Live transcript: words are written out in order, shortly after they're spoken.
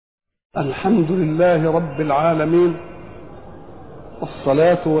الحمد لله رب العالمين،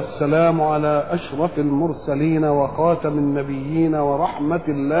 والصلاة والسلام على أشرف المرسلين وخاتم النبيين ورحمة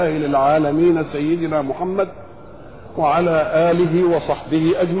الله للعالمين سيدنا محمد وعلى آله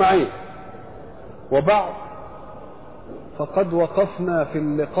وصحبه أجمعين. وبعد، فقد وقفنا في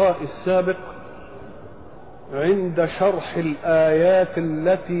اللقاء السابق عند شرح الآيات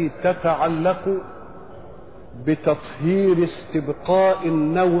التي تتعلق بتطهير استبقاء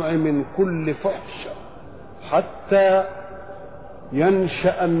النوع من كل فحش حتى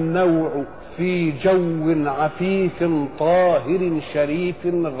ينشأ النوع في جو عفيف طاهر شريف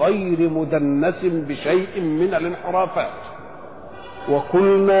غير مدنس بشيء من الانحرافات.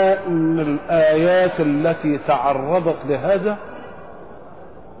 وقلنا ان الآيات التي تعرضت لهذا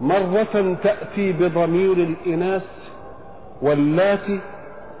مرة تأتي بضمير الإناث واللاتي،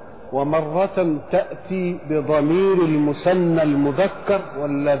 ومرة تأتي بضمير المثنى المذكر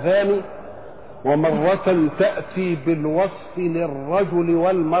واللذان، ومرة تأتي بالوصف للرجل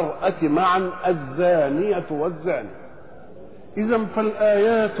والمرأة معا الزانية والزاني. إذن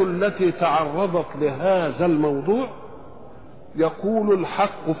فالآيات التي تعرضت لهذا الموضوع يقول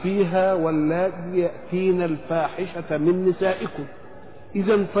الحق فيها: واللاتي يأتين الفاحشة من نسائكم.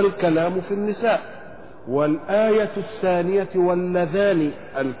 إذن فالكلام في النساء. والآية الثانية واللذان،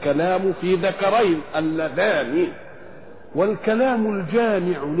 الكلام في ذكرين اللذان، والكلام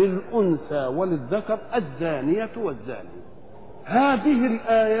الجامع للأنثى وللذكر الزانية والزاني. هذه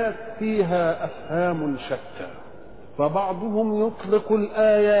الآيات فيها أفهام شتى، فبعضهم يطلق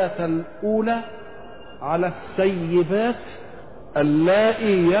الآيات الأولى على السيبات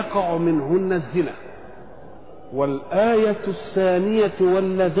اللائي يقع منهن الزنا، والآية الثانية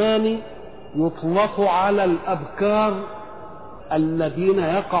واللذان يطلق على الأبكار الذين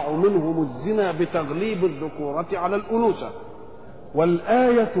يقع منهم الزنا بتغليب الذكورة على الأنوثة.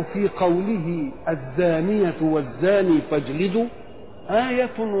 والآية في قوله الزانية والزاني فاجلدوا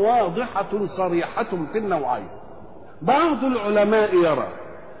آية واضحة صريحة في النوعين. بعض العلماء يرى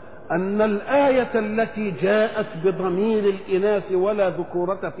أن الآية التي جاءت بضمير الإناث ولا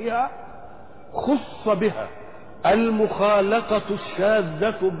ذكورة فيها خص بها المخالطة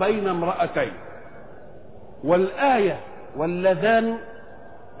الشاذة بين امرأتين، والآية واللذان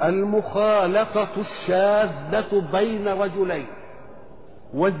المخالطة الشاذة بين رجلين،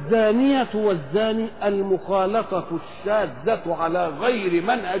 والزانية والزاني المخالطة الشاذة على غير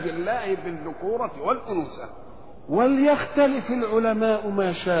منهج الله في الذكورة والأنوثة. وليختلف العلماء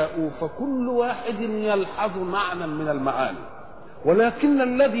ما شاءوا، فكل واحد يلحظ معنى من المعاني، ولكن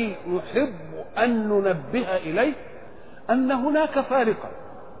الذي نحب أن ننبه إليه أن هناك فارقا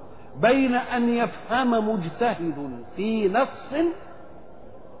بين أن يفهم مجتهد في نص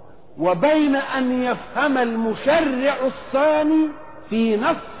وبين أن يفهم المشرع الثاني في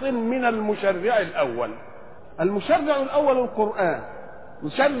نص من المشرع الأول. المشرع الأول القرآن،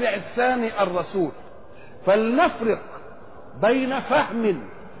 المشرع الثاني الرسول. فلنفرق بين فهم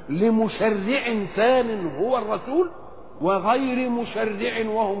لمشرع ثان هو الرسول وغير مشرع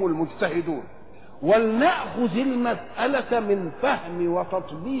وهم المجتهدون، ولنأخذ المسألة من فهم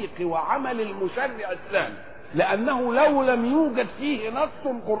وتطبيق وعمل المشرع الثاني، لأنه لو لم يوجد فيه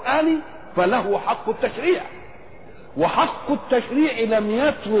نص قرآني فله حق التشريع، وحق التشريع لم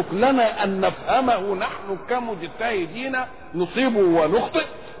يترك لنا أن نفهمه نحن كمجتهدين نصيب ونخطئ،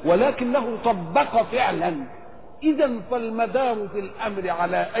 ولكنه طبق فعلا. إذن فالمدار في الأمر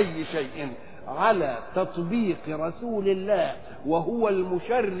على أي شيء؟ على تطبيق رسول الله، وهو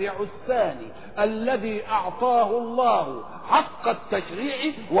المشرع الثاني الذي أعطاه الله حق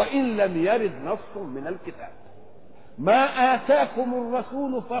التشريع وإن لم يرد نص من الكتاب. ما آتاكم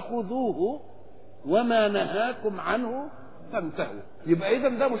الرسول فخذوه وما نهاكم عنه فانتهوا. يبقى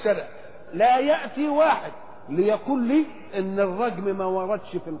إذن ده مشرع. لا يأتي واحد ليقول لي إن الرجم ما وردش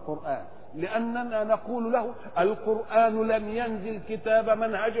في القرآن، لأننا نقول له القرآن لم ينزل كتاب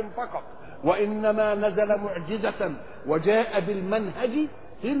منهج فقط، وإنما نزل معجزة وجاء بالمنهج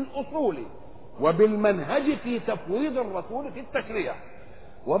في الأصول وبالمنهج في تفويض الرسول في التشريع.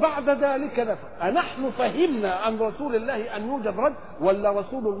 وبعد ذلك أنحن فهمنا عن رسول الله أن يوجد رجم، ولا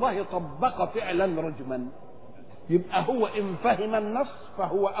رسول الله طبق فعلا رجما؟ يبقى هو إن فهم النص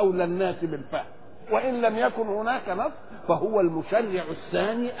فهو أولى الناس بالفهم، وإن لم يكن هناك نص فهو المشرع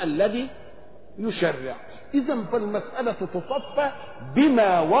الثاني الذي يشرع. إذن فالمسألة تصفى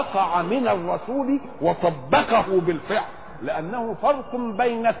بما وقع من الرسول وطبقه بالفعل، لأنه فرق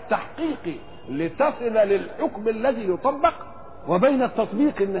بين التحقيق لتصل للحكم الذي يطبق وبين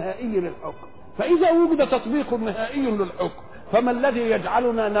التطبيق النهائي للحكم. فإذا وجد تطبيق نهائي للحكم فما الذي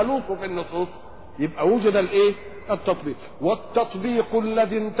يجعلنا نلوث في النصوص؟ يبقى وجد الايه؟ التطبيق. والتطبيق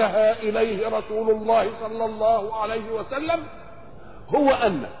الذي انتهى اليه رسول الله صلى الله عليه وسلم هو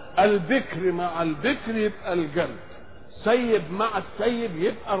ان البكر مع البكر يبقى الجلد، سيب مع السيب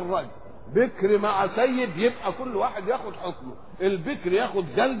يبقى الرجم، بكر مع سيب يبقى كل واحد ياخد حكمه، البكر ياخد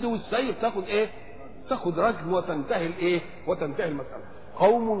جلد والسيب تاخد ايه؟ تاخد رجم، وتنتهي الايه؟ وتنتهي المسألة.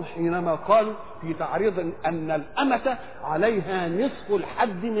 قوم حينما قالوا في تعريض ان الأمة عليها نصف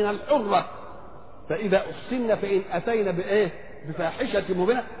الحد من الحرة، فإذا أحسن فإن أتينا بإيه؟ بفاحشة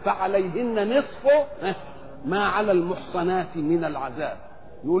مبينة فعليهن نصف ما على المحصنات من العذاب.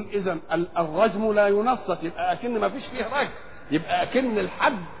 يقول إذا الرجم لا ينصت، يبقى أكن ما فيش فيه رجم، يبقى أكن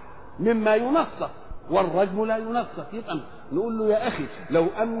الحد مما ينصت والرجم لا ينصت. يبقى نقول له يا أخي لو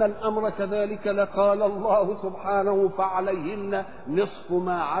أن الأمر كذلك لقال الله سبحانه فعليهن نصف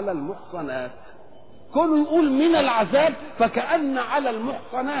ما على المحصنات. كونه يقول من العذاب فكأن على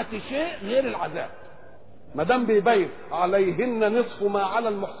المحصنات شيء غير العذاب. ما دام بيبين عليهن نصف ما على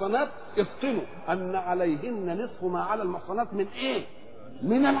المحصنات، افطنوا ان عليهن نصف ما على المحصنات من ايه؟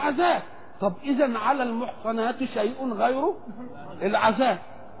 من العذاب. طب اذا على المحصنات شيء غير العذاب،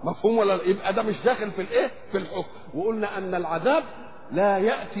 مفهوم ولا؟ يبقى ده مش داخل في الايه؟ في الحكم. وقلنا ان العذاب لا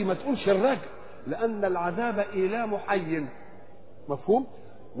ياتي، ما تقولش الرجم، لان العذاب ايلام حي، مفهوم؟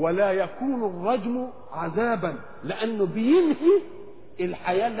 ولا يكون الرجم عذابا لانه بينهي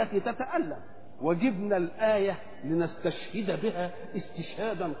الحياه التي تتالم. وجبنا الايه لنستشهد بها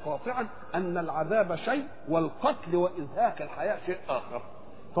استشهادا قاطعا ان العذاب شيء والقتل وازهاق الحياه شيء اخر.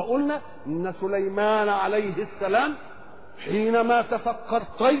 فقلنا ان سليمان عليه السلام حينما تفكر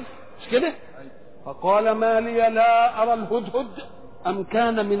طير، مش كده؟ فقال ما لي لا ارى الهدهد ام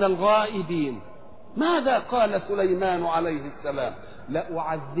كان من الغائبين. ماذا قال سليمان عليه السلام؟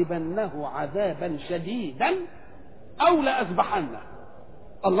 لأعذبنه عذابا شديدا او لأذبحنه.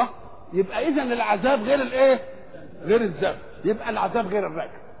 الله، يبقى اذا العذاب غير الايه؟ غير الذبح. يبقى العذاب غير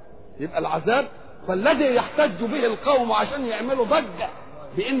الرجم. يبقى العذاب فالذي يحتج به القوم عشان يعملوا ضجه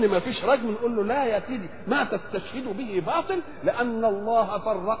بان ما فيش رجم، نقول له لا يا سيدي، ما تستشهد به باطل، لان الله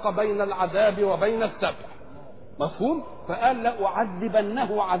فرق بين العذاب وبين الذبح، مفهوم؟ فقال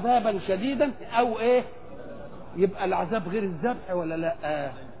لأعذبنه عذابا شديدا او ايه؟ يبقى العذاب غير الذبح ولا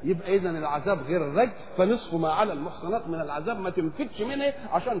لا؟ يبقى اذا العذاب غير الرجم، فنصف ما على المحصنات من العذاب ما تنفتش منه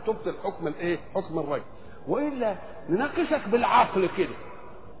عشان تبطل حكم الايه؟ حكم الرجم. والا نناقشك بالعقل كده،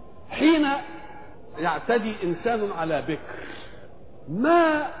 حين يعتدي انسان على بكر،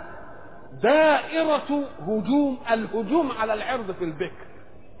 ما دائرة الهجوم على العرض في البكر؟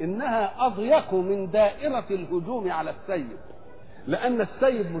 انها اضيق من دائرة الهجوم على السيد، لان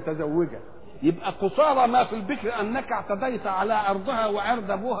السيد متزوجة، يبقى قصارى ما في البكر انك اعتديت على عرضها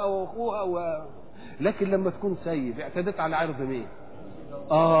وعرض ابوها واخوها لكن لما تكون سيد اعتديت على عرض مين؟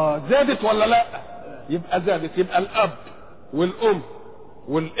 زادت ولا لا؟ يبقى زادت. يبقى الاب والام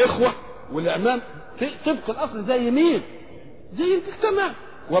والاخوه والاعمام طبق الاصل زي مين؟ زي المجتمع.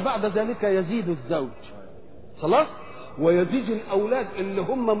 وبعد ذلك يزيد الزوج، خلاص، ويزيد الاولاد اللي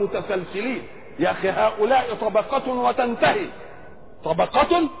هم متسلسلين. يا اخي هؤلاء طبقه وتنتهي،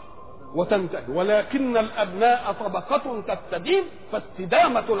 طبقه وتنتهي، ولكن الابناء طبقه تستديم،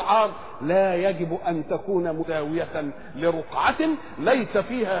 فاستدامه العار لا يجب ان تكون مساويه لرقعه ليس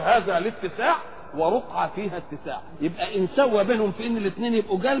فيها هذا الاتساع ورقعه فيها اتساع. يبقى ان سوى بينهم في ان الاثنين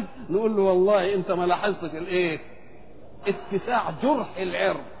يبقوا جلب، نقول له والله انت ما لاحظتش الايه؟ اتساع جرح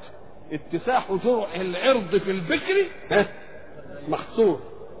العرض، اتساع جرح العرض في البكر محصور،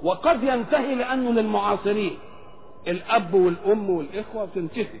 وقد ينتهي لانه للمعاصرين الاب والام والاخوه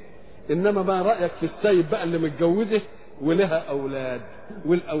بتنتهي. انما ما رايك في السيد بقى اللي متجوزه ولها اولاد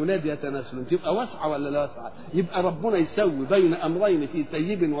والاولاد يتناسلون؟ تبقى واسعه ولا لا واسعه؟ يبقى ربنا يسوي بين امرين في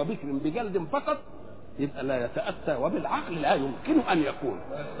سيب وبكر بجلد فقط، يبقى لا يتاتى، وبالعقل لا يمكن ان يكون.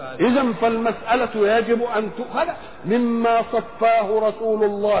 اذا فالمساله يجب ان تؤخذ مما صفاه رسول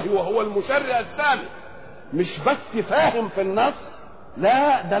الله وهو المشرع الثاني، مش بس فاهم في النص،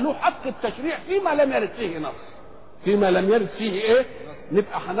 لا ده له حق التشريع فيما لم يرد فيه نص، فيما لم يرد فيه ايه؟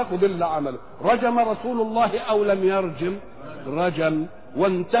 نبقى هناخد اللي عمله. رجم رسول الله او لم يرجم؟ رجم،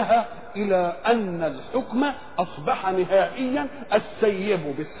 وانتهى الى ان الحكم اصبح نهائيا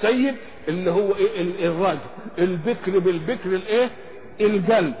السيب بالسيب اللي هو ايه؟ الرجم، البكر بالبكر الايه؟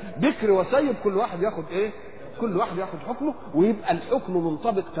 الجلد. بكر وسيب كل واحد ياخد ايه؟ كل واحد ياخد حكمه، ويبقى الحكم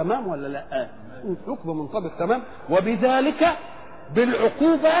منطبق تمام ولا لا؟ الحكم منطبق تمام. وبذلك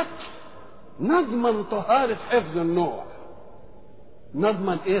بالعقوبات نضمن طهارة حفظ النوع.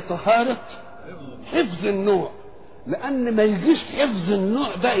 نضمن ايه؟ طهارة حفظ النوع، لان ما يجيش حفظ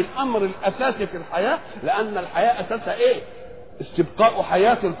النوع ده الامر الاساسي في الحياة، لان الحياة اساسها ايه؟ استبقاء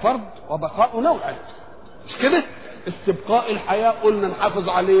حياة الفرد وبقاء نوعه، مش كده؟ استبقاء الحياة قلنا نحافظ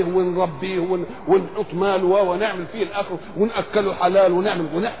عليه ونربيه ونحط ماله ونعمل فيه الآخر ونأكله حلال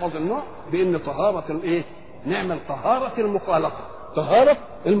ونحفظ النوع بأن طهارة الإيه؟ نعمل طهارة المخالطة، طهارة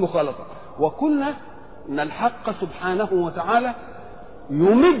المخالطة. وقلنا أن الحق سبحانه وتعالى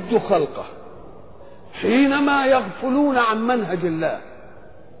يمد خلقه حينما يغفلون عن منهج الله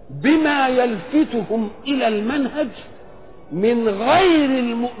بما يلفتهم إلى المنهج من غير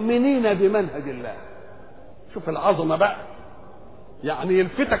المؤمنين بمنهج الله. شوف العظمة بقى، يعني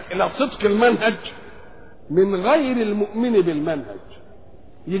يلفتك إلى صدق المنهج من غير المؤمن بالمنهج،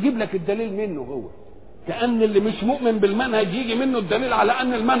 يجيب لك الدليل منه هو، كأن اللي مش مؤمن بالمنهج يجي منه الدليل على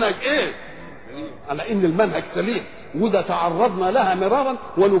أن المنهج إيه؟ على أن المنهج سليم. وده تعرضنا لها مرارا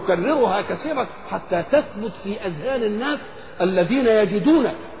ونكررها كثيرا حتى تثبت في أذهان الناس الذين يجدون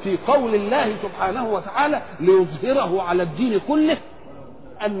في قول الله سبحانه وتعالى ليظهره على الدين كله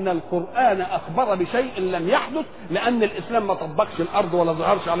أن القرآن أخبر بشيء لم يحدث، لأن الإسلام ما طبقش الأرض ولا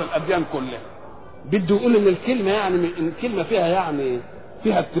ظهرش على الأديان كلها. بده يقول إن الكلمة يعني إن الكلمة فيها يعني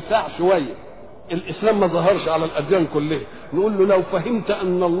فيها اتساع شوية، الإسلام ما ظهرش على الأديان كلها. نقول له لو فهمت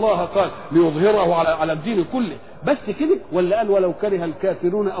أن الله قال ليظهره على الدين كله بس كده، ولا قال ولو كره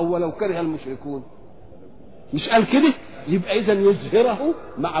الكافرون أو ولو كره المشركون؟ مش قال كده؟ يبقى إذا يظهره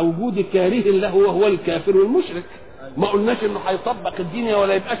مع وجود كاره له وهو الكافر والمشرك. ما قلناش انه هيطبق الدين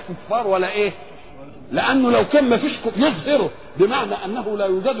ولا يبقاش كفار ولا ايه، لانه لو كان ما فيش يظهره بمعنى انه لا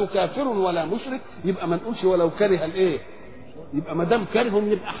يوجد كافر ولا مشرك، يبقى ما نقولش ولو كره الايه، يبقى ما دام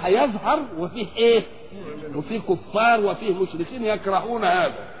كرههم يبقى هيظهر وفيه ايه، وفيه كفار وفيه مشركين يكرهون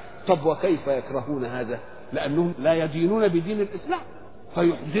هذا. طب وكيف يكرهون هذا؟ لانهم لا يدينون بدين الاسلام،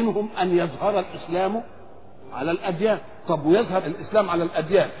 فيحزنهم ان يظهر الاسلام على الأديان. طب ويظهر الإسلام على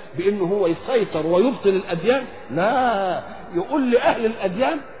الأديان بأنه هو يسيطر ويبطل الأديان؟ لا، يقول لأهل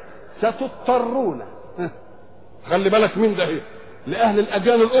الأديان ستضطرون، خلي بالك من ده، لأهل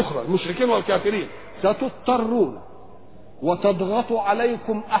الأديان الأخرى المشركين والكافرين ستضطرون وتضغط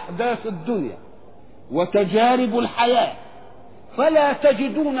عليكم أحداث الدنيا وتجارب الحياة فلا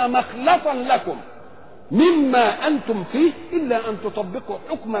تجدون مخلصا لكم مما أنتم فيه إلا أن تطبقوا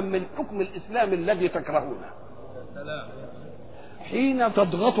حكما من حكم الإسلام الذي تكرهونه. حين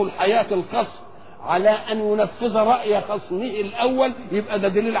تضغط الحياة الخصم على أن ينفذ رأي خصمه الأول يبقى ده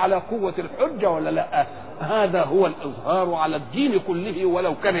دليل على قوة الحجة ولا لا؟ هذا هو الإظهار على الدين كله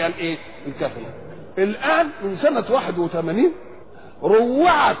ولو كان الايه الكافر. الآن من سنة 81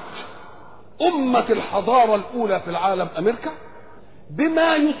 روعت أمة الحضارة الأولى في العالم أمريكا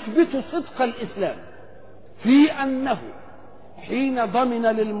بما يثبت صدق الإسلام في أنه حين ضمن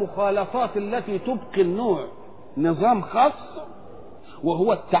للمخالفات التي تبقي النوع نظام خاص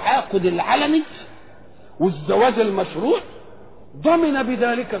وهو التعاقد العلني والزواج المشروع، ضمن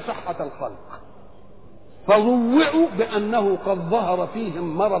بذلك صحة الخلق، فروعوا بأنه قد ظهر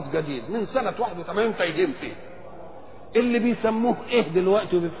فيهم مرض جديد من سنة 81 تايهين فيه اللي بيسموه ايه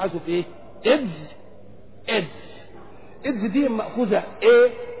دلوقتي وبيبحثوا في ايه؟ إيدز دي مأخوذة ايه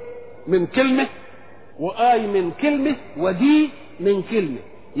من كلمة وآي من كلمة ودي من كلمة،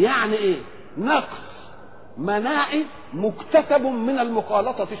 يعني ايه؟ نقص مناعي مكتسب من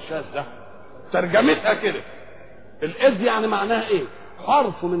المخالطة الشاذة. ترجمتها كده الإيدز يعني معناها ايه؟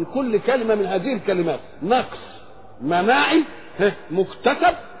 حرف من كل كلمة من هذه الكلمات نقص مناعي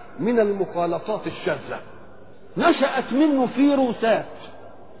مكتسب من المخالطات الشاذة. نشأت منه فيروسات،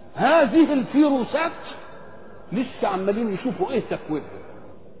 هذه الفيروسات لسه عمالين يشوفوا ايه تكوينها،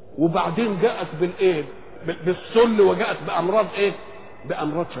 وبعدين جاءت بالايه بالسل وجاءت بامراض ايه،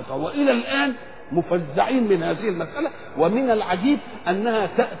 بامراض شتى، والى الان مفزعين من هذه المسألة. ومن العجيب انها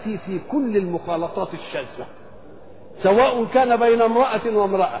تأتي في كل المخالطات الشاذة، سواء كان بين امرأة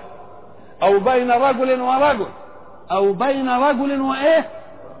وامرأة او بين رجل ورجل او بين رجل وايه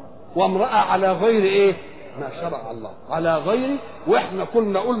وامرأة، على غير ايه ما شرع الله، على غير. واحنا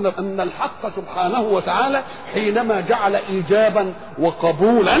كنا قلنا ان الحق سبحانه وتعالى حينما جعل ايجابا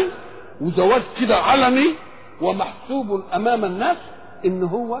وقبولا وزواج كده علني ومحسوب امام الناس، ان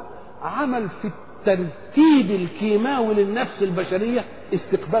هو عمل في الترتيب الكيماوي للنفس البشرية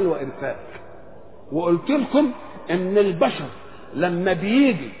استقبال وارسال. وقلت لكم ان البشر لما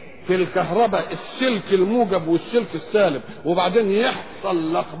بيجي في الكهرباء السلك الموجب والسلك السالب وبعدين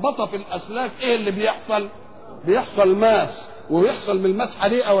يحصل لخبطه في الاسلاك، ايه اللي بيحصل ماس، ويحصل من الماس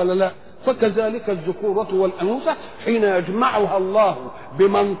حريقه ولا لا؟ فكذلك الذكورة والأنوثة حين يجمعها الله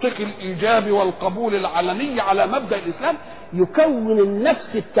بمنطق الإيجاب والقبول العلني على مبدأ الإسلام يكون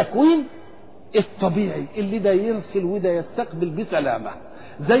النفس التكوين الطبيعي اللي ده يرسل وده يستقبل بسلامة.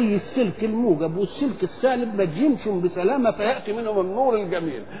 زي السلك الموجب والسلك السالب مجيمشم بسلامه فياتي منهم النور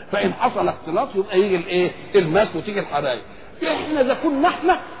الجميل، فان حصل اختلاط يبقى يجي الايه؟ الماس وتيجي الحرايق. احنا اذا كنا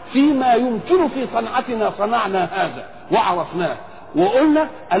احنا فيما يمكن في صنعتنا صنعنا هذا وعرفناه وقلنا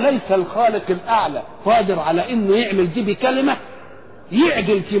اليس الخالق الاعلى قادر على انه يعمل دي بكلمه،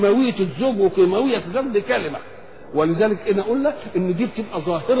 يعدل كيماويه الزوج وكيماويه الزوج بكلمه. ولذلك انا قلنا ان دي بتبقى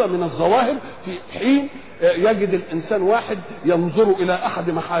ظاهره من الظواهر في حين يجد الانسان واحد ينظر الى احد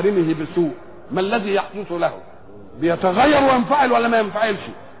محارمه بسوء، ما الذي يحدث له؟ بيتغير وينفعل ولا ما ينفعلش؟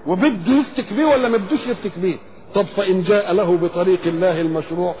 وبده يفتك بيه ولا ما بدوش يفتك بيه؟ طب فان جاء له بطريق الله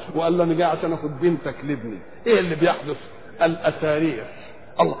المشروع وقال له انا جاي عشان اخد بنتك لابني، ايه اللي بيحدث؟ الاسارير.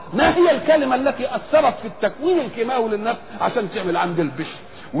 الله، ما هي الكلمه التي اثرت في التكوين الكيماوي للنفس عشان تعمل عند البشر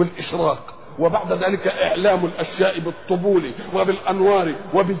والاشراق، وبعد ذلك اعلام الاشياء بالطبول وبالانوار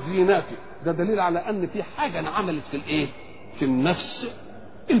وبالزينات؟ ده دليل على ان في حاجه انعملت في الايه؟ في النفس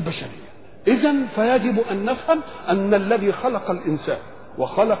البشريه. اذا فيجب ان نفهم ان الذي خلق الانسان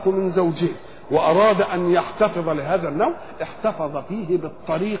وخلق من زوجين واراد ان يحتفظ لهذا النوع احتفظ فيه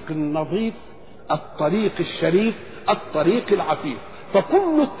بالطريق النظيف، الطريق الشريف، الطريق العفيف.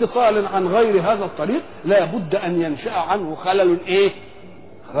 فكل اتصال عن غير هذا الطريق لا بد ان ينشا عنه خلل ايه؟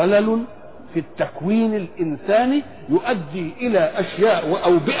 خلل في التكوين الانساني يؤدي الى اشياء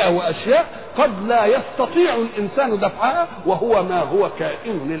واوبئه واشياء قد لا يستطيع الانسان دفعها، وهو ما هو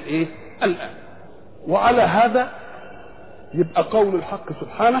كائن للايه؟ الان. وعلى هذا يبقى قول الحق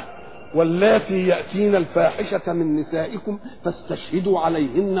سبحانه: واللاتي يأتين الفاحشة من نسائكم فاستشهدوا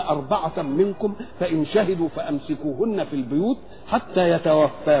عليهن 4 منكم فإن شهدوا فأمسكوهن في البيوت حتى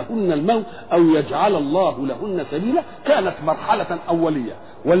يتوفاهن الموت أو يجعل الله لهن سبيلا. كانت مرحلة أولية.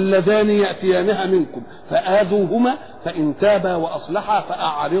 واللذان يأتيانها منكم فآذوهما فإن تابا وأصلحا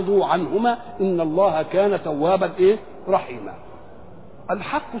فأعرضوا عنهما إن الله كان توابا رحيما.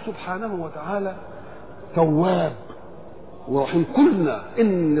 الحق سبحانه وتعالى تواب ورحيم. قلنا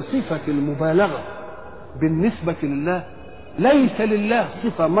ان صفه المبالغه بالنسبه لله ليس لله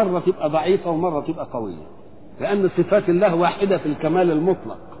صفه مره تبقى ضعيفه ومره تبقى قويه، لان صفات الله واحده في الكمال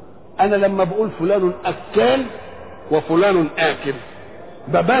المطلق. انا لما بقول فلان اكال وفلان اكل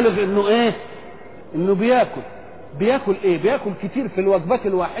ببالغ انه انه بياكل بياكل كتير في الوجبات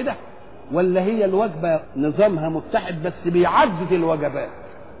الواحده، ولا هي الوجبه نظامها متحد بس بيعدد الوجبات،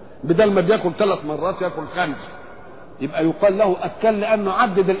 بدل ما بياكل 3 مرات ياكل 5، يبقى يقال له أكل لأنه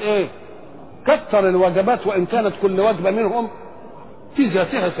عدد كثر الوجبات وإن كانت كل وجبة منهم في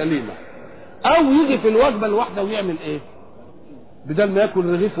ذاتها سليمة. أو يجي في الوجبة الواحدة ويعمل بدل ما يأكل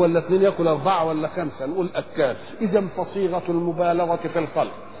رغيف ولا 2 يأكل 4 ولا 5، نقول أكل. إذا فصيغة المبالغة في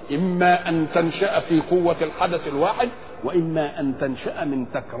الخلق إما أن تنشأ في قوة الحدث الواحد وإما أن تنشأ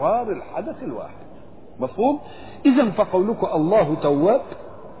من تكرار الحدث الواحد. مفهوم؟ إذا فقولك الله تواب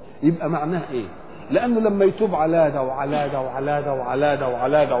يبقى معناه لأنه لما يتوب على ده وعلى ده وعلى ده وعلى ده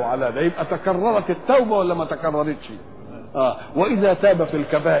وعلى ده وعلى ده يبقى تكررت التوبة ولا ما تكررتش؟ وإذا تاب في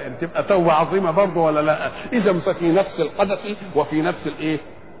الكبائر تبقى توبة عظيمة برضه ولا لا؟ إذا ففي نفس الحدث وفي نفس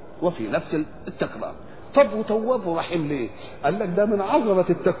وفي نفس التكرار. طب وتواب ورحيم ليه؟ قال لك ده من عظمة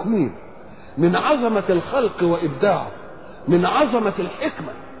التكوين، من عظمة الخلق وإبداعه، من عظمة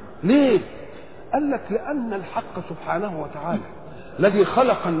الحكمة. ليه؟ قال لك لأن الحق سبحانه وتعالى الذي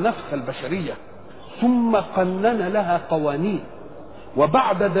خلق النفس البشرية ثم قنن لها قوانين،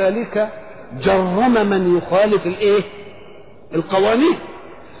 وبعد ذلك جرم من يخالف القوانين،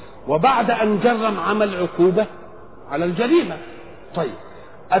 وبعد ان جرم عمل عقوبة على الجريمة. طيب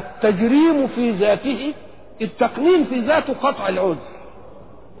التجريم في ذاته، التقنين في ذاته قطع العذر.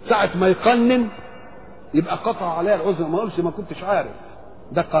 ساعة ما يقنن يبقى قطع عليها العذر، ما قلش ما كنتش عارف،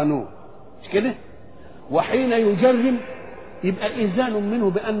 ده قانون، مش كده؟ وحين يجرم يبقى إذان منه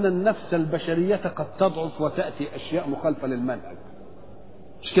بأن النفس البشرية قد تضعف وتأتي أشياء مخالفة للمنهج،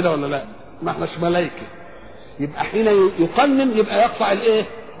 مش كده ولا لا؟ ما احناش ملائكة. يبقى حين يقنن يبقى يقطع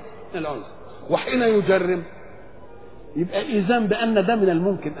العذر، وحين يجرم يبقى إذان بأن ده من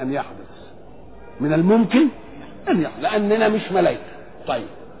الممكن أن يحدث، من الممكن أن يحدث لأننا مش ملائكة. طيب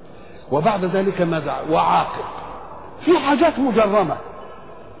وبعد ذلك ماذا؟ وعاقب. في حاجات مجرمة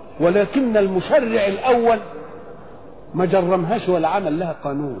ولكن المشرع الأول ما جرمهاش ولا عمل لها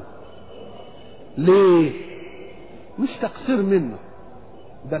قانون. ليه؟ مش تقصير منه،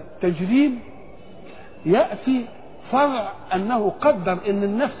 ده التجريم يأتي فرع أنه قدر إن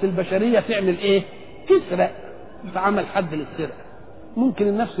النفس البشرية تعمل تسرق، تعمل حد للسرقة. ممكن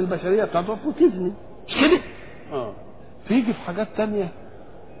النفس البشرية تضعف وتزني، مش كده؟ فيجي في حاجات تانية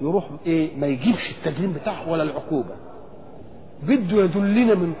يروح ما يجيبش التجريم بتاعه ولا العقوبة، بده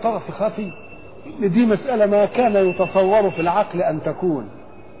يدلنا من طرف خفي ان دي مسألة ما كان يتصور في العقل ان تكون،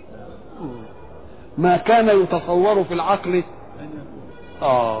 ما كان يتصور في العقل.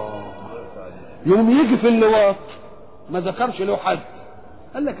 يوم يجي في اللواط ما ذكرش له حد،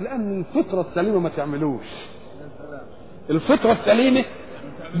 قال لك لان الفطره السليمه ما تعملوش. الفطره السليمه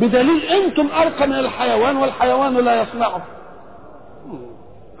بدليل انتم ارقى من الحيوان والحيوان لا يصنعه.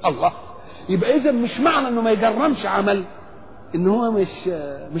 الله، يبقى اذا مش معنى انه ما يجرمش عمل ان هو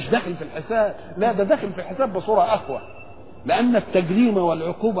مش داخل في الحساب، لا ده داخل في الحساب بصوره اقوى، لان التجريم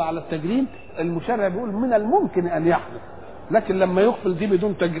والعقوبه على التجريم المشرع بيقول من الممكن ان يحدث، لكن لما يغفل دي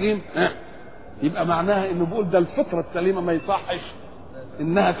بدون تجريم يبقى معناها انه بيقول ده الفطره السليمه ما يصحش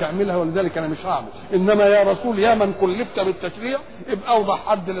انها تعملها، ولذلك انا مش هعمل. انما يا رسول يا من كلفت بالتشريع ابقى اوضح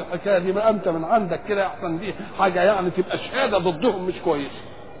حد للحكايه دي، ما انت من عندك كده احسن، دي حاجه يعني تبقى شهاده ضدهم مش كويسه.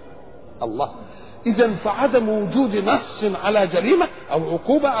 الله، اذا فعدم وجود نص على جريمه او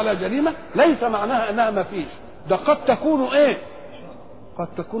عقوبه على جريمه ليس معناها انها ما فيش، ده قد تكون قد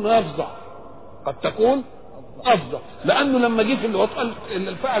تكون افظع، قد تكون افظع، لانه لما جه في الوطن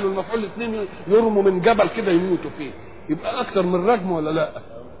الفاعل والمفعول الاثنين يرموا من جبل كده يموتوا فيه، يبقى اكثر من رجم ولا لا؟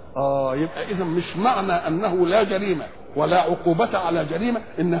 يبقى اذا مش معنى انه لا جريمه ولا عقوبه على جريمه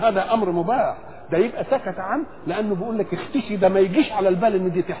ان هذا امر مباح، ده يبقى سكت عنه لانه بيقول لك اختشي، ده ما يجيش على البال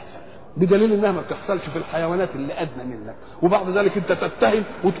ان دي تحصل، بدليل انها ما بتحصلش في الحيوانات اللي ادنى منك. وبعد ذلك انت تتهم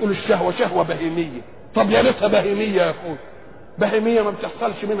وتقول الشهوه شهوه بهيميه، طب يا ريتها بهيميه يا اخوي، بهيميه ما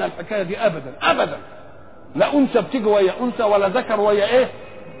بتحصلش منها الحكايه دي ابدا ابدا، لا انثى بتيجي ويا انثى ولا ذكر ويا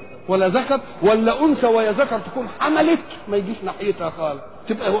ولا ذكر، ولا انثى ويا ذكر تكون حملت ما يجيش ناحيتها خالص،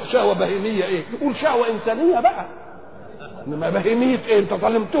 تبقى شهوه بهيميه قول شهوه انسانيه بقى، انما بهيميه انت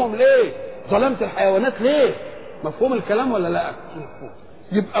ظلمتهم ليه؟ ظلمت الحيوانات ليه؟ مفهوم الكلام ولا لا؟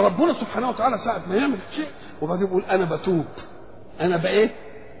 يبقى ربنا سبحانه وتعالى ساعه ما يعمل شيء وبعدين يقول انا بتوب، انا بقى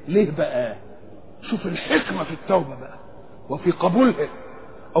ليه بقى؟ شوف الحكمه في التوبه بقى وفي قبولها.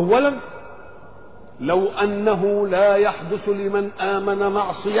 اولا لو انه لا يحدث لمن امن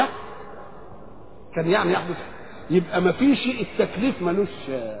معصيه كان يعني يحدث، يبقى ما فيش التكليف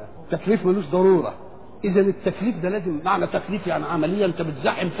ملوش ضروره. اذا التكليف ده لازم، معنى تكليف يعني عمليه انت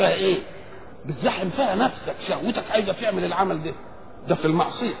بتزحم فيها بتزحم فيها نفسك، شهوتك عايزه تعمل العمل ده في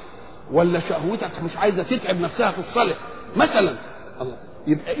المعصيه، ولا شهوتك مش عايزه تتعب نفسها في الصالح مثلا. الله،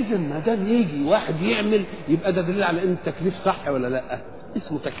 يبقى اذا ما دام يجي واحد يعمل يبقى ده دليل على ان التكليف صح ولا لا؟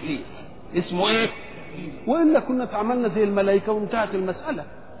 اسمه تكليف، اسمه والا كنا اتعاملنا زي الملائكه وانتهت المساله،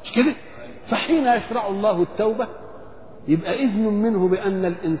 مش كده؟ فحين يشرع الله التوبه يبقى اذن منه بان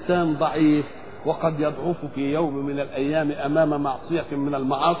الانسان ضعيف وقد يضعف في يوم من الايام امام معصيه من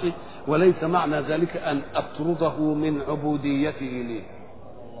المعاصي، وليس معنى ذلك ان اطرده من عبوديته لي،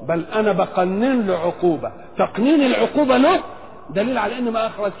 بل انا بقنن له عقوبه، تقنين العقوبه له دليل على ان ما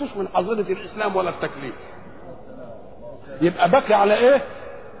اخرجتوش من حظيره الاسلام ولا التكليف، يبقى بقي على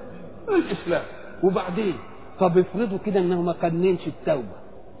الاسلام. وبعدين طب افرضوا كده انه ما قننش التوبه،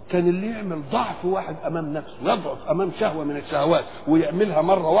 كان اللي يعمل ضعف واحد امام نفسه، يضعف امام شهوه من الشهوات ويعملها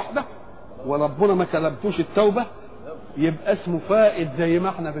مره واحده وربنا ما كلمتوش التوبه، يبقى اسمه فائد زي ما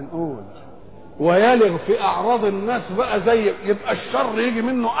احنا بنقول، ويلغ في اعراض الناس بقى، زي يبقى الشر يجي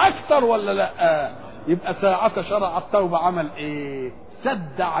منه اكتر ولا لا؟ يبقى ساعة شرع التوبه عمل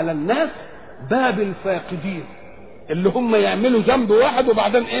سد على الناس باب الفاقدين اللي هم يعملوا ذنب واحد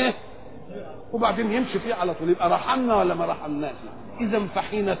وبعدين وبعدين يمشي فيه على طول، يبقى رحمنا ولا ما رحمناش؟ اذا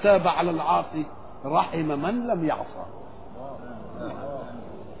فحين تاب على العاصي رحم من لم يعصى.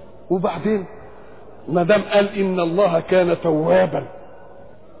 وبعدين ما دام قال ان الله كان توابا،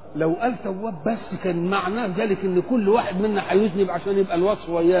 لو قال تواب بس كان معناه ذلك ان كل واحد منا هيذنب عشان يبقى الوصف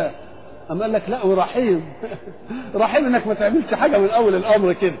وياه، اما قال لك لا ورحيم رحيم انك ما تعملش حاجه من اول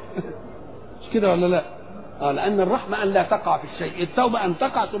الامر كده مش كده ولا لا؟ لان الرحمه ان لا تقع في الشيء، التوبه ان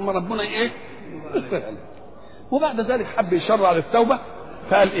تقع ثم ربنا وبعد ذلك حب يشرع للتوبه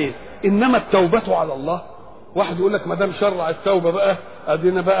فقال انما التوبه على الله. واحد يقول لك ما دام شرع التوبه بقى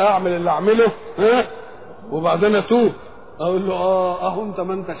ادينا بقى اعمل اللي اعمله وبعدين اتوب، اقول له اهو انت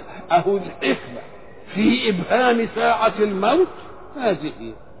ما انتش، اهو الحكمه في ابهام ساعه الموت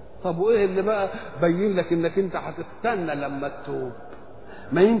هذه. طب وايه اللي بقى بين لك انك انت هتستنى لما تتوب؟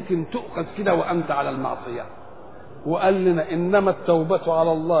 ما يمكن تؤخذ كده وانت على المعصيه. وقال لنا انما التوبه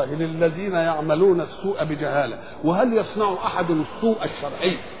على الله للذين يعملون السوء بجهاله، وهل يصنع احد السوء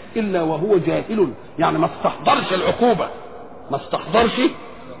الشرعي الا وهو جاهل؟ يعني ما استحضرش العقوبه، ما استحضرش،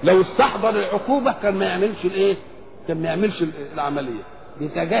 لو استحضر العقوبه كان ما يعملش كان ما يعملش العمليه،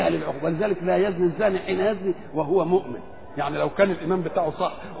 يتجاهل العقوبه. لذلك لا يزني الزاني حين يزني وهو مؤمن، يعني لو كان الايمان بتاعه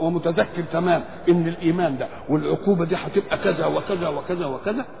صح ومتذكر تمام ان الايمان ده والعقوبه دي هتبقى كذا وكذا وكذا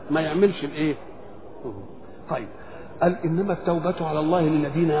وكذا ما يعملش طيب قال انما التوبه على الله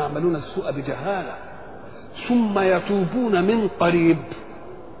للذين يعملون السوء بجهاله، ثم يتوبون من قريب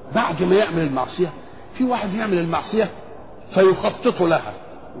بعد ما يعمل المعصية. في واحد يعمل المعصية فيخطط لها،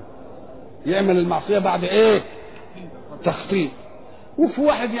 يعمل المعصية بعد ايه؟ تخطيط. وفي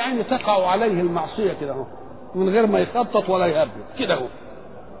واحد يعني تقع عليه المعصية كده اهو من غير ما يخطط ولا يهبط كده اهو.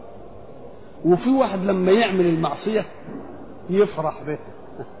 وفي واحد لما يعمل المعصية يفرح بها،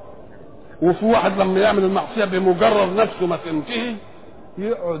 وفي واحد لما يعمل المعصية بمجرد نفسه ما تنتهي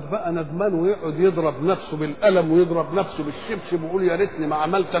يقعد بقى ندمان ويقعد يضرب نفسه بالقلم ويضرب نفسه بالشبشب ويقول يا ريتني ما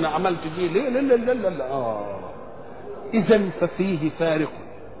عملت، انا عملت دي ليه؟ لا لا لا لا لا. اذا ففيه فارق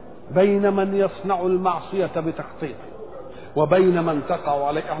بين من يصنع المعصية بتخطيط وبين من تقع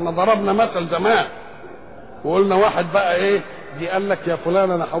عليه. احنا ضربنا مثل زمان وقلنا واحد بقى ايه دي قال لك يا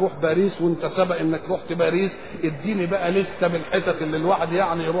فلان انا هروح باريس وانت سبق انك رحت باريس، اديني بقى لسه بالحتت اللي الواحد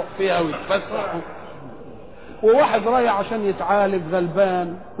يعني يروح فيها ويتفسح. وواحد رايح عشان يتعالج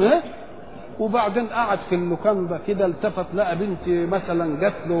غلبان وبعدين قعد في اللوكاندا كده التفت لقى بنت مثلا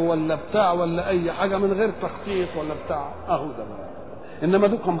جات له ولا بتاع ولا اي حاجه من غير تخطيط ولا بتاع، اهو ده بقى. انما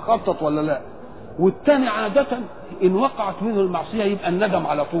دوك مخطط ولا لا؟ والتاني عاده ان وقعت منه المعصيه يبقى الندم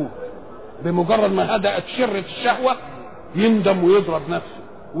على طول، بمجرد ما هدأت شرة الشهوه يندم ويضرب نفسه.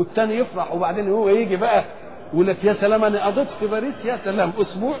 والتاني يفرح وبعدين هو يجي بقى يقول لك يا سلام انا قضيت في باريس، يا سلام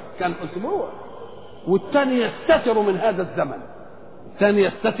اسبوع، كان اسبوع. والتاني يستتر من هذا الزمن، الثاني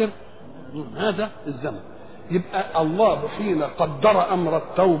يستتر من هذا الزمن. يبقى الله حين قدر امر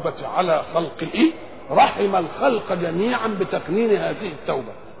التوبه على خلقه رحم الخلق جميعا بتقنين هذه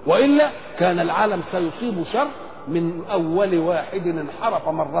التوبه، والا كان العالم سيصيب شر من اول واحد انحرف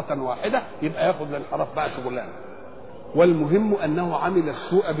مره واحده، يبقى ياخذ الانحراف بقى شغلانه. والمهم انه عمل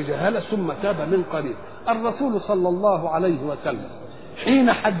السوء بجهاله ثم تاب من قريب. الرسول صلى الله عليه وسلم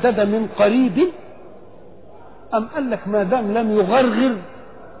حين حدد من قريب أم قال لك ما دام لم يغرغر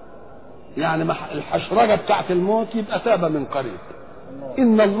يعني الحشرجة بتاعت الموت يبقى تاب من قريب.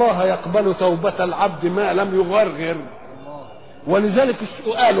 إن الله يقبل توبة العبد ما لم يغرغر. ولذلك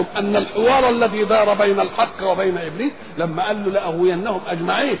قالوا أن الحوار الذي دار بين الحق وبين إبليس لما قال له لأغوينهم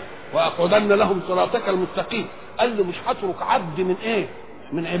أجمعين وأقعدن لهم صراطك المستقيم، قال له مش هترك عبد من إيه؟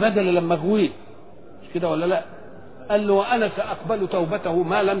 من عبادة اللي لما أغويه، مش كده ولا لا؟ قال له وأنا سأقبل توبته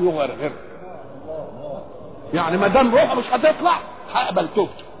ما لم يغرغر. يعني ما دام روحه مش هتطلع هقبل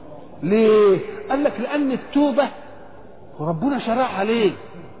توبته. ليه؟ قال لك لان التوبه وربنا شرعها ليه؟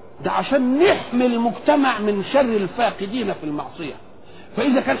 ده عشان نحمي المجتمع من شر الفاقدين في المعصيه.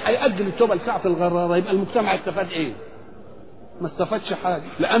 فاذا كان هيأجل التوبه لساعه الغراره يبقى المجتمع استفاد ايه؟ ما استفادش حاجه،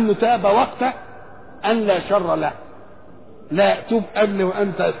 لانه تاب وقت ان لا شر له. لا توب قبل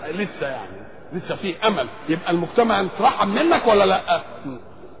وانت لسه يعني لسه في امل، يبقى المجتمع يترحم منك ولا لا؟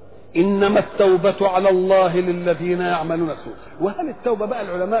 انما التوبه على الله للذين يعملون السوء. وهل التوبه بقى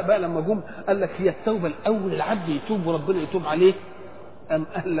العلماء بقى لما جم قال لك هي التوبه الاول العبد يتوب وربنا يتوب عليه، ام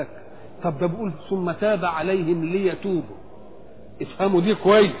قال لك طب ده بيقول ثم تاب عليهم ليتوبوا. افهموا دي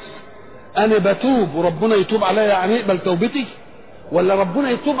كويس، انا بتوب وربنا يتوب عليا يعني يقبل توبتي، ولا ربنا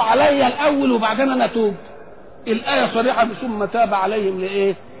يتوب عليا الاول وبعدين انا اتوب؟ الايه صريحه ثم تاب عليهم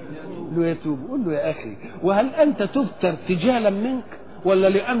لايه؟ ليتوبوا. قول له يا اخي وهل انت تبت ارتجالا منك ولا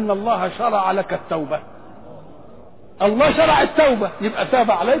لأن الله شرع لك التوبة؟ الله شرع التوبة يبقى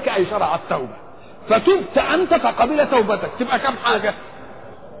تاب عليك أي شرع التوبة، فتبت أنت فقبل توبتك. تبقى كم حاجة؟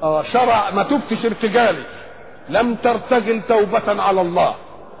 شرع، ما تبتش ارتجالي، لم ترتجل توبة على الله،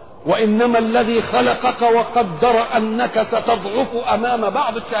 وإنما الذي خلقك وقدر أنك ستضعف أمام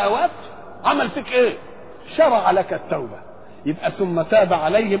بعض الشهوات عمل فيك إيه؟ شرع لك التوبة. يبقى ثم تاب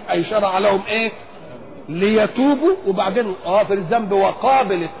عليهم أي شرع لهم إيه؟ ليتوبوا، وبعدين غافر الذنب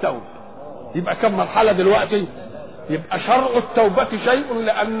وقابل التوبة. يبقى كم مرحلة دلوقتي؟ يبقى شرع التوبة شيء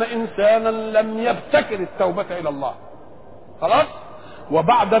لأن إنسانا لم يبتكر التوبة إلى الله، خلاص.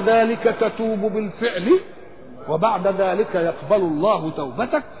 وبعد ذلك تتوب بالفعل، وبعد ذلك يقبل الله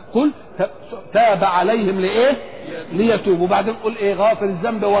توبتك. قل تاب عليهم لإيه؟ ليتوبوا. بعدين قل إيه؟ غافر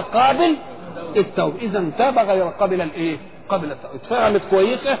الذنب وقابل التوبة. إذا تاب غير قابل الإيه؟ قابل التوبة. اتفهمت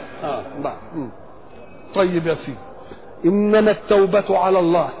كويسة؟ طيب يا سيدي، إنما التوبة على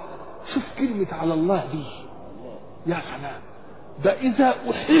الله. شوف كلمة على الله دي، يا سلام، ده إذا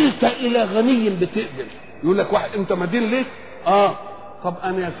أحلت إلى غني بتقبل. يقول لك واحد أنت مدين ليه؟ طب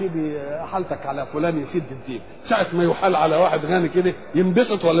أنا يا سيدي أحلتك على فلان يسد الدين. ساعة ما يحال على واحد غني كده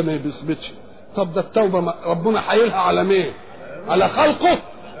ينبسط ولا ما ينبسطش؟ طب ده التوبة ربنا حايلها على مين؟ على خلقه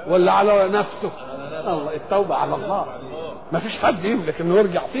ولا على نفسه؟ الله، التوبة على الله، ما فيش حد يملك انه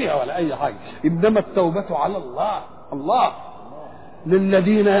يرجع فيها ولا اي حاجه. انما التوبه على الله. الله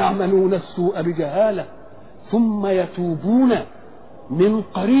للذين يعملون السوء بجهاله ثم يتوبون من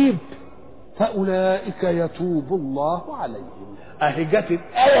قريب. فأولئك يتوب الله عليهم. أهي جت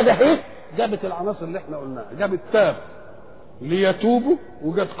الآية ده اهي جابت العناصر اللي احنا قلناها، جابت تاب ليتوبوا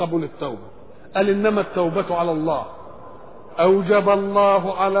وجت قبول التوبة. قال إنما التوبة على الله، أوجب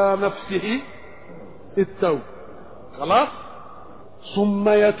الله على نفسه التوبة خلاص، ثم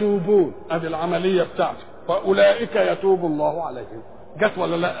يتوبون، ادي العملية بتاعته، فأولئك يتوب الله عليهم. جت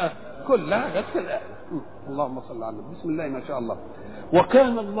ولا لا؟ كلها جت في الآية. اللهم صل على النبي. بسم الله ما شاء الله.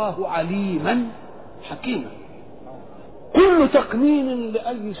 وكان الله عليما حكيما. كل تقنين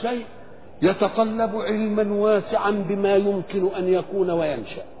لأي شيء يتطلب علما واسعا بما يمكن أن يكون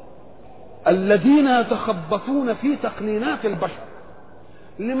وينشأ. الذين يتخبطون في تقنينات البشر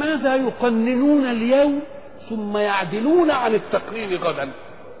لماذا يقننون اليوم ثم يعدلون عن التقنين غدا؟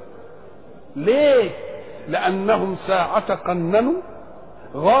 ليه؟ لأنهم ساعة قننوا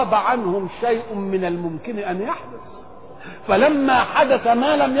غاب عنهم شيء من الممكن أن يحدث، فلما حدث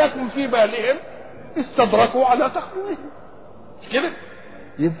ما لم يكن في بالهم استدركوا على تقنينهم. كده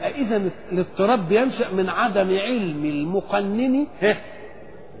يبقى إذا الاضطراب بينشأ من عدم علم المقنن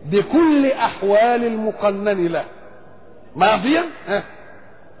بكل أحوال المقنن له، ماضيا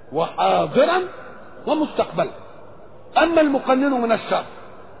وحاضرا ومستقبلا. أما المقنن من الشر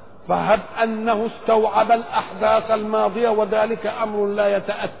فهب أنه استوعب الأحداث الماضية، وذلك أمر لا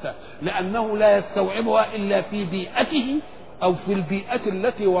يتأتى، لأنه لا يستوعبها إلا في بيئته أو في البيئة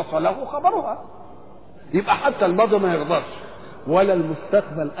التي وصله خبرها. يبقى حتى الماضي ما يقدرش، ولا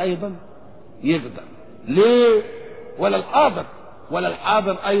المستقبل أيضا يقدر. ليه؟ ولا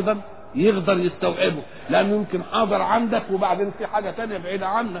الحاضر أيضا يقدر يستوعبه، لأنه يمكن حاضر عندك وبعدين في حاجة تانية بعيدة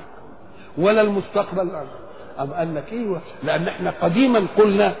عنك. ولا المستقبل. أم قال لك ايوه، لأن احنا قديما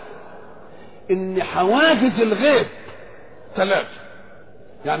قلنا إن حواجز الغيب ثلاثة،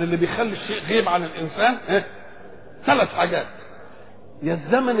 يعني اللي بيخلي الشيء غيب عن الإنسان ثلاث حاجات. يا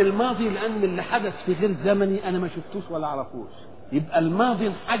الزمن الماضي، لأن اللي حدث في غير زمني أنا ما شفتوش ولا أعرفوش، يبقى الماضي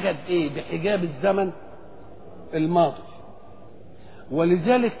انحجب إيه؟ بحجاب الزمن الماضي.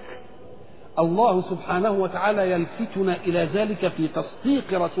 ولذلك الله سبحانه وتعالى يلفتنا إلى ذلك في تصديق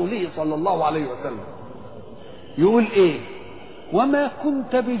رسوله صلى الله عليه وسلم. يقول إيه؟ وما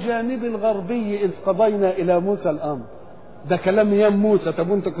كنت بجانب الغربي إذ قضينا إلى موسى الأمر. ده كلام يا موسى، طب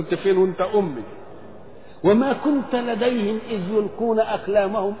وانت كنت فين وانت أمي؟ وما كنت لديهم إذ يلقون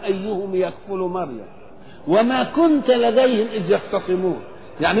أقلامهم أيهم يكفل مريم وما كنت لديهم إذ يختصمون.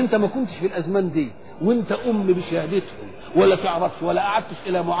 يعني انت ما كنتش في الأزمان دي وانت أم بشهادتهم ولا تعرفش ولا قعدتش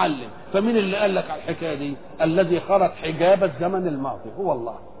إلى معلم، فمين اللي قال لك على الحكاية دي؟ الذي خرق حجاب الزمن الماضي هو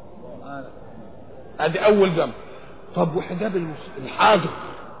الله. ادي أول ذنب. طب وحجاب الحاضر؟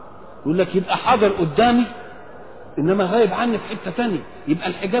 يقول لك يبقى حاضر قدامي إنما غايب عني في حتة تانية، يبقى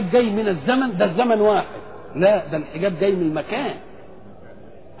الحجاب جاي من الزمن، ده الزمن واحد. لا، ده الحجاب جاي من المكان.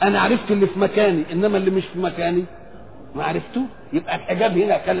 أنا عرفت اللي في مكاني، إنما اللي مش في مكاني ما عرفته. يبقى الحجاب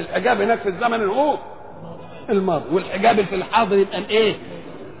هنا، كان الحجاب هناك في الزمن هو الماضي، والحجاب في الحاضر يبقى الايه؟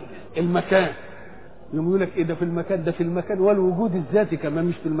 المكان. يوم يقول لك ايه ده في المكان، ده في المكان والوجود الذاتي كمان،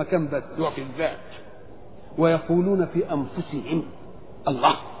 مش في المكان بس، هو في الذات. ويقولون في انفسهم،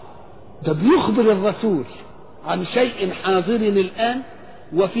 الله، ده بيخبر الرسول عن شيء حاضر الان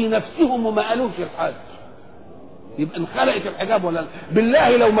وفي نفسهم وما قالوش الحاجه. يبقى انخلقت الحجاب ولا لا؟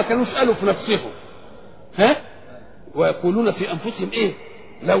 بالله لو ما كانوش قالوا في نفسهم ويقولون في انفسهم ايه؟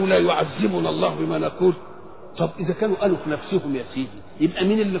 لولا يعذبنا الله بما نقول. طب اذا كانوا قالوا في نفسهم يا سيدي، يبقى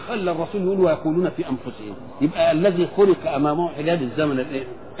مين اللي خلى الرسول يقول ويقولون في انفسهم؟ يبقى الذي خلق امامه حجاب الزمن الايه؟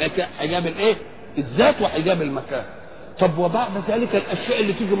 حجاب الايه؟ الذات وحجاب المكان. طب وبعد ذلك الاشياء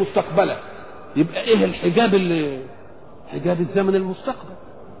اللي تيجي مستقبلا، يبقى ايه الحجاب اللي حجاب الزمن المستقبل؟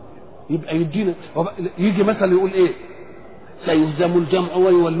 يبقى يدينا يجي مثلا يقول ايه؟ سيهزم الجمع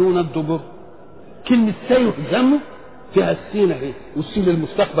ويولون الدبر. كلمه سيهزم فيها السين اهي، والسين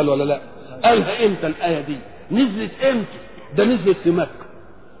المستقبل ولا لا؟ قالها امتى الايه دي؟ نزلت امتى؟ ده نزلت في مكه،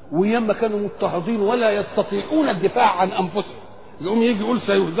 وياما كانوا مضطهدين ولا يستطيعون الدفاع عن انفسهم، يقوم يجي يقول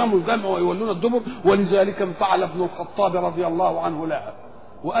سيهزم الجمع ويولون الدبر. ولذلك انفعل ابن الخطاب رضي الله عنه لها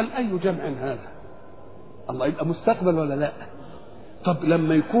وقال اي جمع هذا؟ الله، يبقى مستقبل ولا لا؟ طب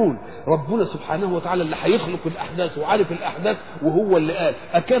لما يكون ربنا سبحانه وتعالى اللي هيخلق الاحداث وعارف الاحداث وهو اللي قال،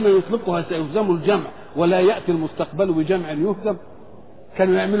 اكان يطلقها سيهزم الجمع ولا ياتي المستقبل بجمع يهزم؟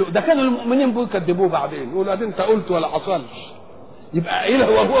 كانوا يعملوا ده، كانوا المؤمنين بيكذبوه بعدين، يقولوا ادي انت قلت ولا حصلش. يبقى ايه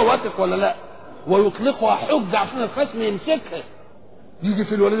هو واثق ولا لا؟ ويطلقها حجه عشان الخصم يمسكها. يجي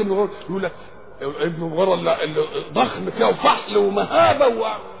في الوليد بن غور يقول لك ابن غور اللي ضخم كده وفحل ومهابه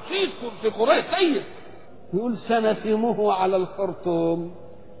وصيت في قريش سيد، يقول سنسمه على الخرطوم.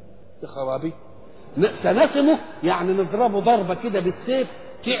 يا خرابي، سنسمه يعني نضربه ضربه كده بالسيف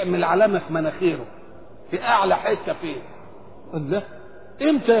تعمل علامه في مناخيره في اعلى حته فين؟ الله،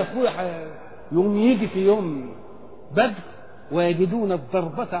 امتى يا اخويا؟ يوم يجي في يوم بدر ويجدون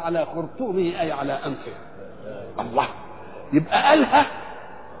الضربة على خرطومه أي على أنفه. الله، يبقى قالها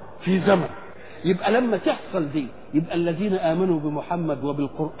في زمن. يبقى لما تحصل دي يبقى الذين آمنوا بمحمد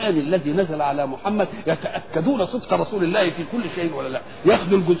وبالقرآن الذي نزل على محمد يتأكدون صدق رسول الله في كل شيء ولا لا؟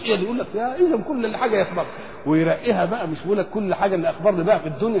 ياخدوا الجزئية دي يقول لك يا إذا كل حاجة يخبر ويرقيها بقى، مش بيقول لك كل حاجة اللي أخبرني بقى في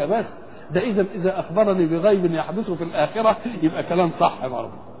الدنيا بس، ده إذا أخبرني بغيب يحدث في الآخرة يبقى كلام صح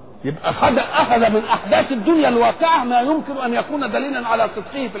برضه. يبقى أخذ من أحداث الدنيا الواقعة ما يمكن أن يكون دليلا على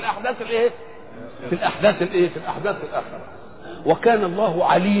صدقه في الأحداث الإيه؟ في الأحداث الإيه؟ في الأحداث الآخرة. وكان الله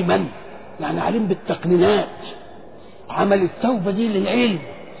عليما، يعني عليم بالتقنينات. عمل التوبة دي للعلم،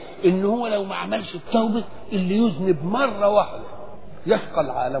 إن هو لو ما عملش التوبة اللي يذنب مرة واحدة يشقى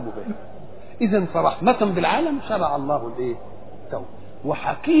العالم به. إذا فرحمة بالعالم شرع الله الإيه؟ التوبة.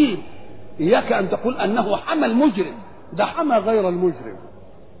 وحكيم، إياك أن تقول أنه حمى المجرم، ده حمى غير المجرم.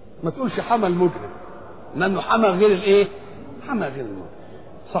 ما تقولش حمى المجرم، لأنه حمى غير الإيه؟ حمى غير المجرم.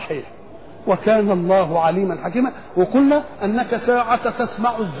 صحيح. وكان الله عليما حكيما. وقلنا أنك ساعة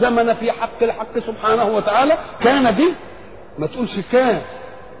تسمع الزمن في حق الحق سبحانه وتعالى كان دي، ما تقولش كان.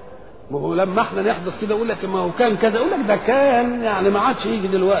 ما هو لما احنا نحدث كده يقول لك ما هو كان كذا، يقول لك ده كان يعني ما عادش يجي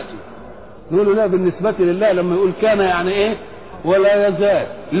دلوقتي. نقول له لا، بالنسبة لله لما يقول كان يعني ايه؟ ولا يزال.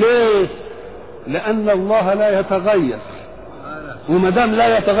 ليه؟ لأن الله لا يتغير، وما دام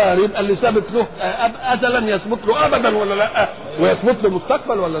لا يتغير يبقى اللي ثابت له أزلا يثبت له أبدا ولا لا؟ ويثبت له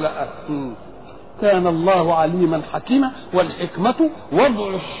مستقبل ولا لا؟ كان الله عليما حكيما. والحكمة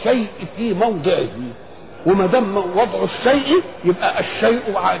وضع الشيء في موضعه، وما دام وضع الشيء يبقى الشيء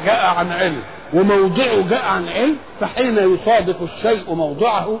جاء عن علم وموضعه جاء عن علم، فحين يصادف الشيء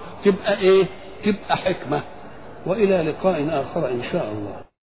موضعه تبقى ايه؟ تبقى حكمة. وإلى لقاء آخر إن شاء الله.